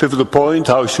pivotal point,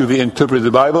 how should we interpret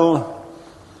the Bible?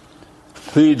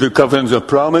 3, the covenants of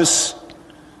promise,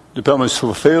 the promise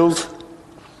fulfilled,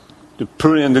 the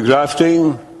pruning and the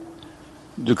grafting,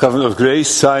 the covenant of grace,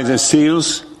 signs and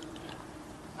seals,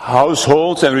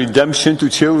 household and redemption to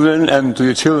children and to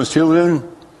your children's children,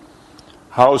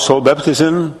 household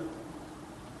baptism,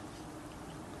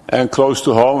 and close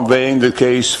to home, weighing the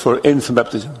case for infant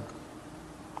baptism.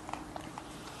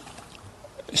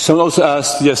 Someone also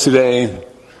asked yesterday,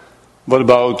 what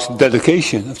about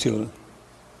dedication of children?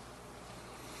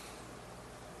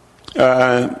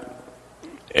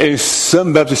 In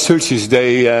some Baptist churches,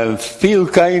 they feel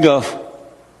kind of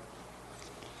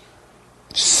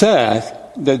sad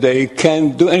that they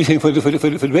can't do anything for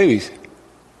the babies.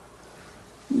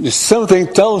 Something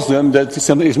tells them that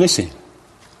something is missing.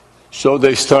 So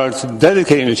they start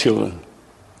dedicating the children.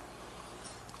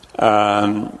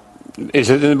 Is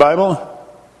it in the Bible?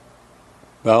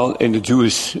 Well, in the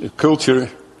Jewish culture,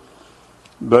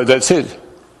 but that's it.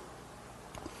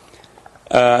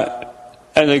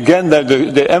 And again,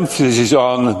 the emphasis is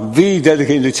on we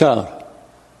dedicating the child.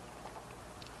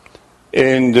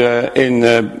 In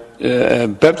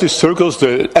Baptist circles,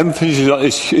 the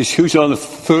emphasis is huge on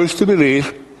first to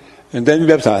believe and then be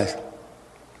baptized.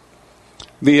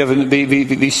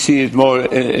 We see it more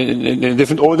in a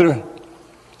different order.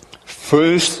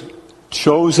 First,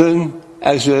 chosen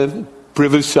as a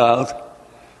privileged child,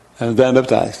 and then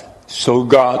baptized. So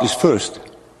God is first.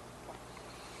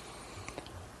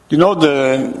 You know,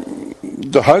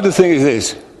 the harder thing is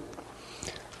this.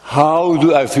 How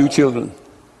do I view children?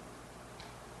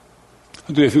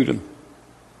 How do I view them?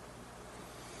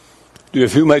 Do I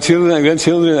view my children and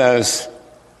grandchildren as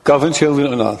covenant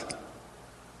children or not?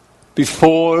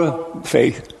 Before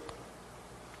faith.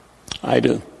 I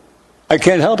do. I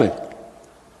can't help it.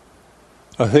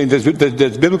 I think that's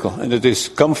biblical and that is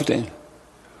comforting.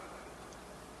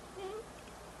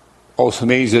 Also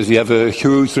means that we have a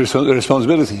huge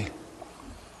responsibility.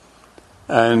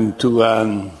 And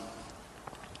to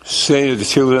say that the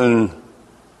children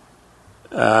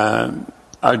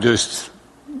are just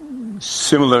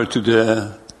similar to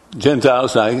the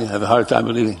Gentiles, I have a hard time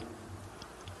believing.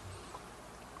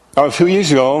 Now, a few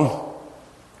years ago,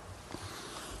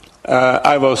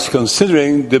 I was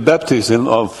considering the baptism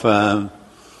of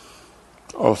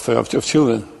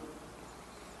children.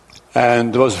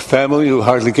 And there was a family who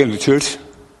hardly came to church.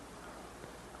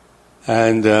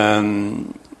 And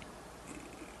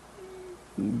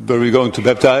were we going to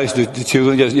baptize the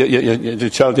children? Yes, the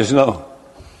child doesn't know.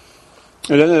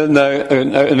 And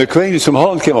then an acquaintance from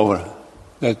Holland came over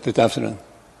that afternoon.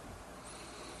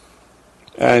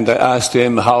 And I asked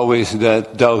him, how is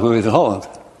that dealt with in Holland?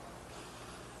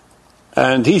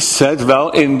 And he said, well,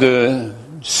 in the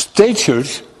state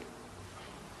church,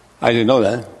 I didn't know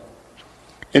that.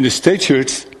 In the state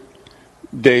church,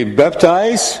 they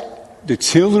baptize the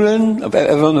children of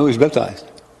everyone who is baptized.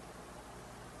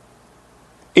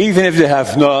 Even if they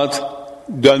have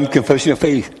not done confession of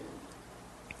faith.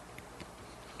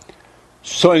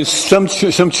 So in some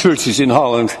churches in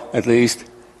Holland, at least,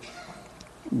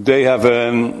 they have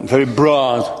a very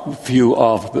broad view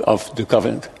of the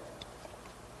covenant.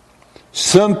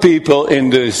 Some people in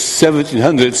the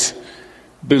 1700s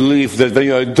believed that when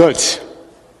you are Dutch,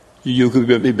 you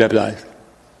could be baptized.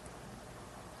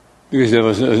 Because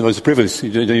it was a privilege.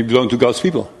 You belong to God's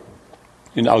people,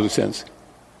 in the outer sense.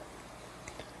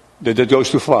 That goes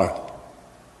too far.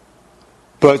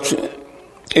 But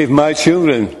if my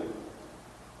children,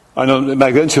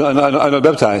 my grandchildren are not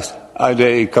baptized, are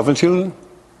they covenant children?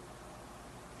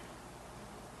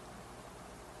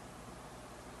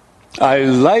 I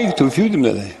like to view them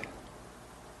that way.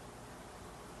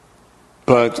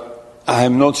 But I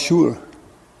am not sure.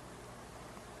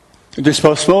 It is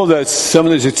possible that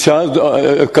someone is a child,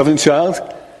 a covenant child,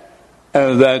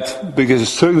 and that because of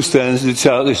circumstances the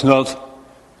child is not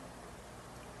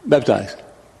baptized.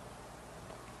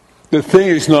 The thing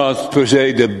is not per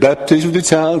se the baptism of the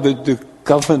child, but the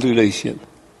covenant relationship.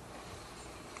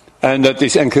 And that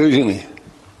is encouraging me.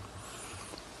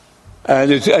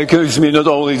 And it encourages me not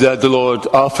only that the Lord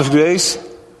offers grace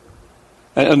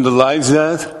and underlines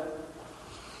that,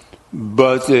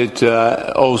 but it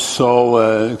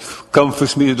also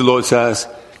comforts me that the Lord says,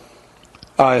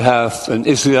 I have an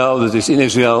Israel that is in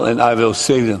Israel and I will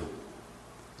save them,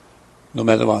 no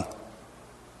matter what.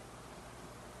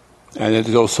 And it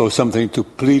is also something to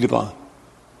plead upon,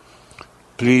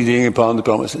 pleading upon the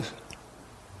promises.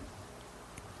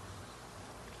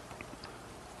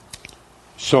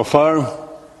 So far,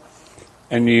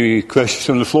 any questions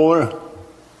from the floor?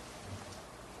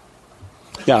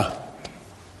 Yeah.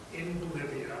 In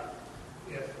Bolivia,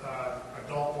 if an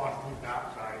adult wants to be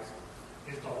baptized,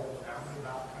 is the whole family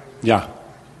baptized? Yeah,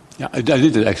 I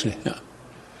did it actually.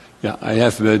 Yeah. I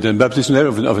have the baptism there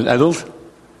of an adult,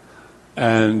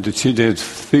 and they had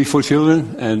 3-4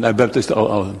 children, and I baptized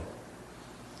all of them.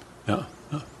 Yeah.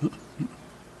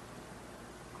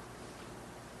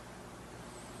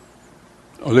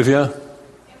 Olivia? Am I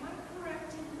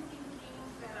correct in thinking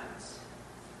that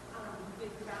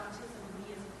with baptism,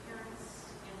 we as parents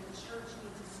and the church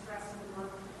need to stress more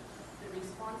the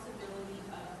responsibility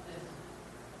of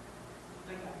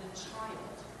the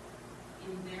child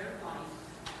in their life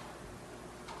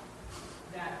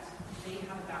that they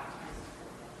have baptized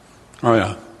for? Oh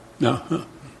yeah.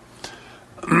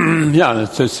 Yeah,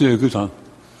 that's a good one.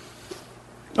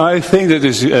 I think that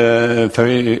is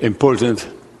very important.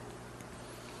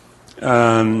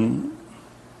 I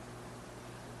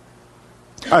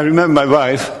remember my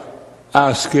wife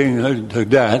asking her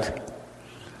dad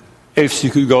if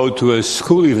she could go to a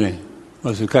school evening. It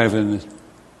was a kind of a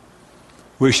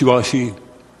wishy-washy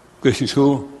Christian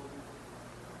school.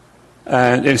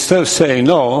 And instead of saying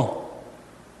no,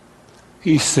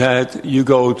 he said, you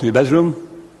go to your bedroom,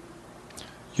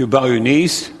 you bow your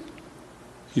knees,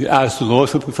 you ask the Lord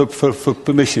for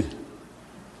permission.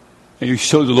 And you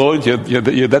show the Lord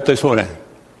you're baptized for that.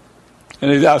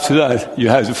 And after that, you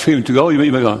have the freedom to go, you may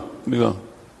go.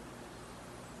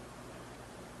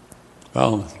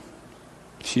 Well,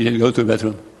 she didn't go to the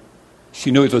bedroom.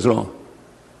 She knew it was wrong.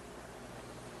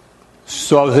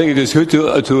 So I think it is good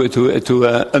to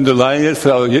underline it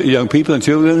for our young people and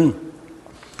children.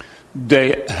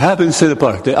 They have been set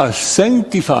apart. They are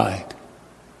sanctified.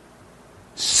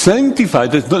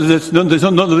 Sanctified. That's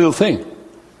not the real thing.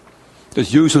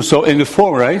 That's used also in the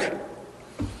form, right?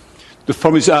 The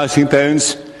form is asking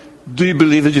parents, do you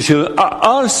believe that your children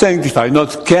are sanctified?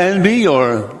 Not can be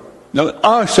or no,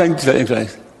 are sanctified in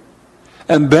Christ.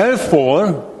 And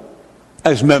therefore,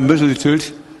 as members of the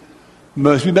church,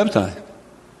 must be baptized.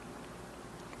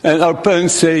 And our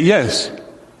parents say, yes,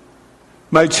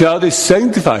 my child is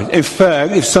sanctified. In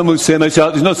fact, if someone would say my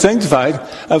child is not sanctified,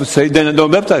 I would say, then I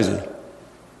don't baptize it.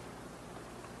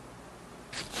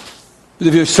 But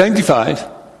if you're sanctified,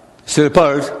 set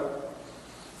apart,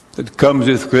 that comes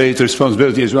with great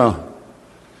responsibility as well.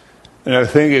 And I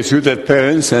think it's good that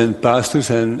parents and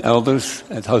pastors and elders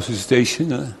at house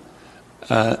visitation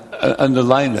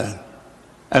underline that,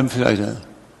 emphasize that.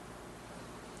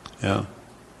 Yeah.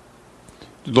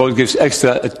 The Lord gives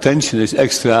extra attention, it's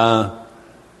extra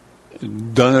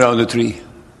done around the tree.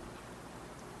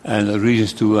 And the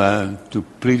reasons to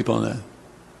plead upon that.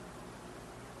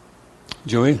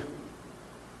 Joey?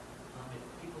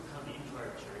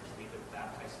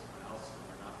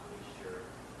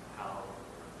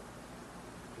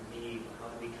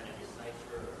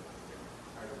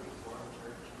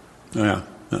 Oh, yeah.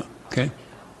 Okay.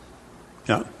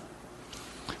 Yeah.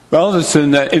 Well, that's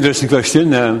an interesting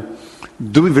question.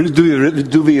 Do we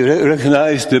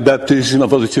recognize the baptism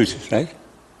of other churches? Right.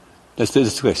 That's the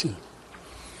question.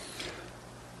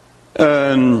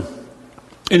 In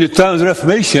the time of the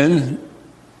Reformation,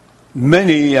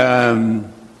 many were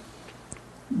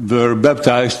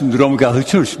baptized in the Roman Catholic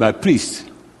Church by priests,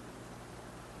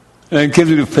 and came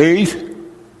to the faith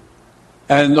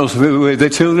and also with their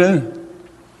children.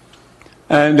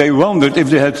 And they wondered if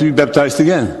they had to be baptized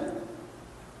again.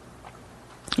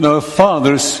 Now,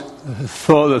 fathers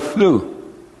thought it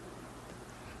through.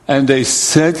 And they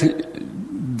said,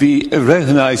 we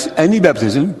recognize any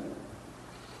baptism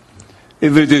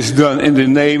if it is done in the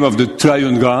name of the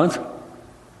triune God,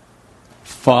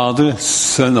 Father,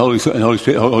 Son, Holy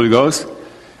Spirit, Holy Ghost,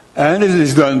 and if it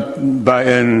is done by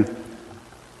an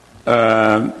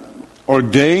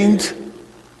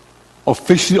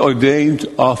officially ordained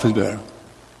office bearer.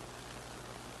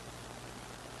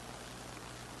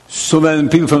 So when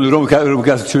people from the Roman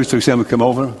Catholic Church, for example, come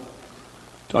over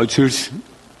to our church,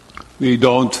 we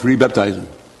don't rebaptize them.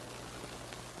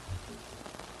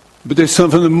 But there's some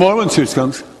from the Mormon church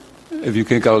comes, if you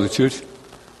can call it a church.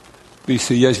 We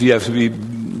say, yes, we have to be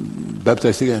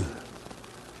baptized again.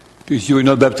 Because you were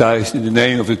not baptized in the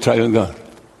name of the triune God.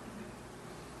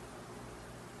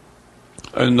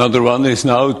 Another one is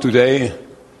now, today,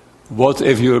 what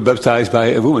if you were baptized by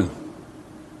a woman?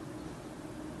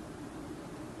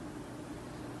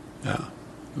 Yeah.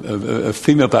 A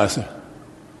female pastor.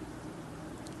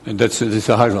 And that's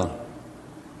a hard one.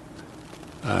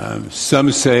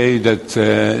 Some say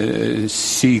that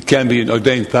she can be an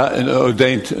ordained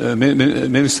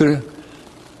minister,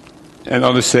 and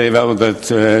others say, well,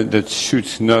 that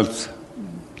should not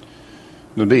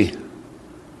be.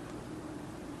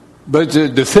 But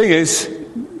the thing is,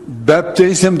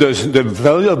 the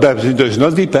value of baptism does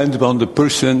not depend upon the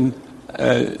person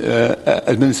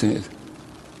administering it.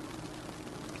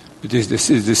 It is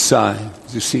the sign,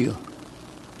 the seal.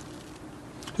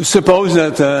 Suppose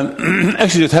that,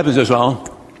 actually it happens as well.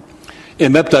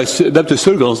 In Baptist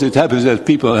circles, it happens that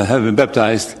people have been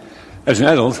baptized as an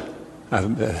adult,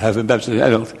 have been baptized as an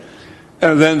adult,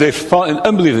 and then they fall in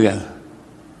unbelief again.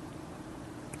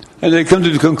 And they come to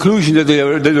the conclusion that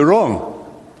they're wrong.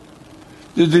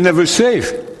 That they never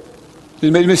saved. They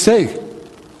made a mistake.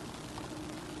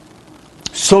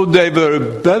 So they were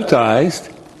baptized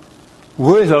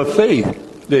without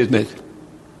faith, they admit.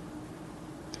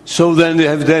 So then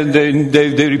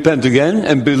they repent again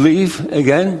and believe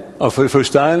again, or for the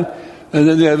first time, and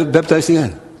then they are baptized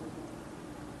again.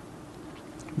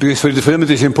 Because for them it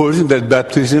is important that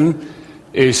baptism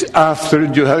is after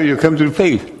you come to the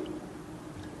faith.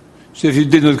 So if you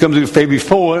did not come to the faith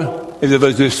before, if it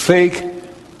was just fake, it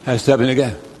has to happen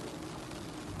again.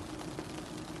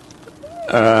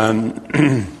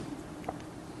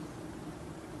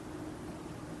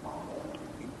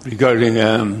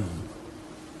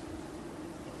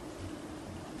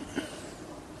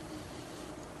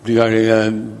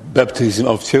 Regarding baptism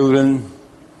of children,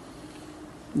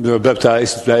 they were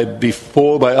baptized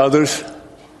before by others.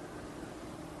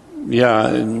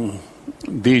 Yeah,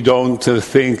 we don't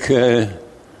think that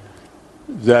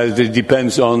it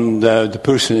depends on the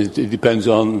person. It depends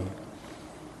on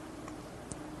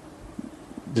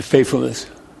the faithfulness.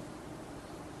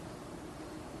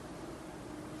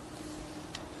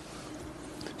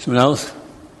 Someone else?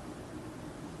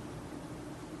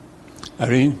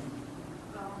 Irene?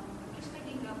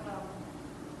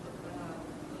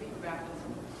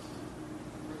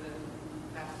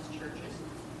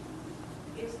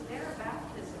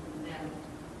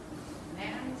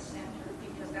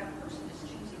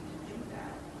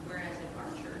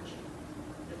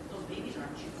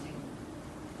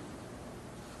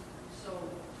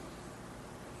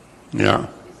 Yeah. Or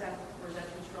is that too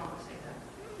strong to say that?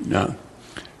 Yeah.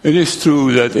 It is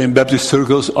true that in Baptist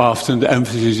circles often the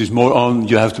emphasis is more on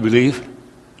you have to believe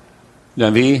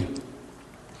than we.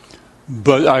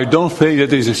 But I don't think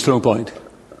that is a strong point.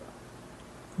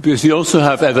 Because we also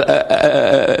have adult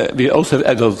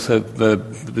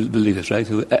believers, right?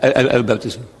 Adult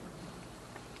baptism.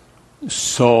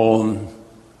 So,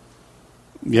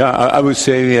 yeah, I would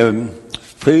say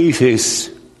faith is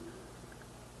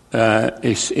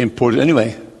important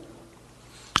anyway.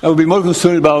 I would be more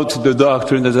concerned about the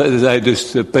doctrine that I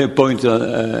just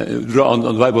draw on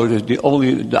the whiteboard, the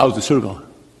outer circle.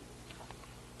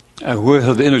 And where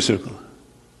is the inner circle?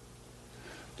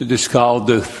 It is called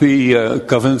the three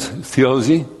covenant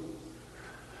theology.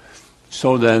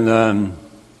 So then,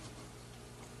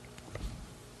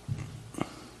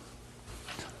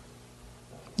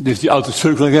 this is the outer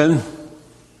circle again.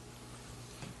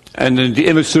 And then the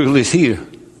inner circle is here.